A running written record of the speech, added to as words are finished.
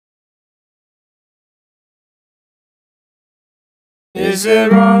Is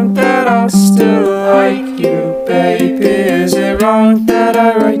it wrong that I still like you, baby? Is it wrong that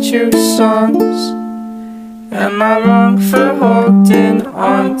I write you songs? Am I wrong for holding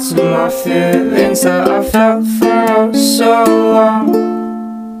on to my feelings that I felt for oh so long?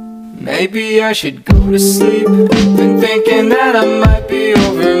 Maybe I should go to sleep. Been thinking that I might be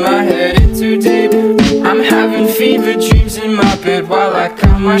over my head in too deep. I'm having fever dreams in my bed while I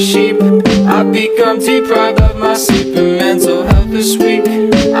count my sheep. I've become deprived of my sleep and mental health this week.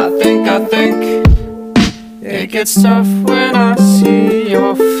 I think it gets tough when I see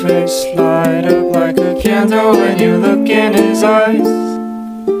your face light up like a candle when you look in his eyes.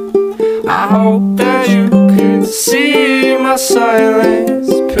 I hope that you could see my silence.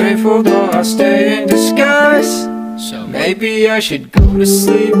 Playful though I stay in disguise. So maybe I should go to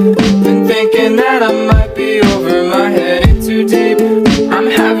sleep. Been thinking that I might be over my head in too deep. I'm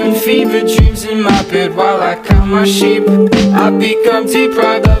having fever dreams in my bed while I count my sheep. I've become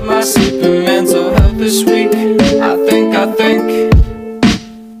deprived of my sleep and mental health this week.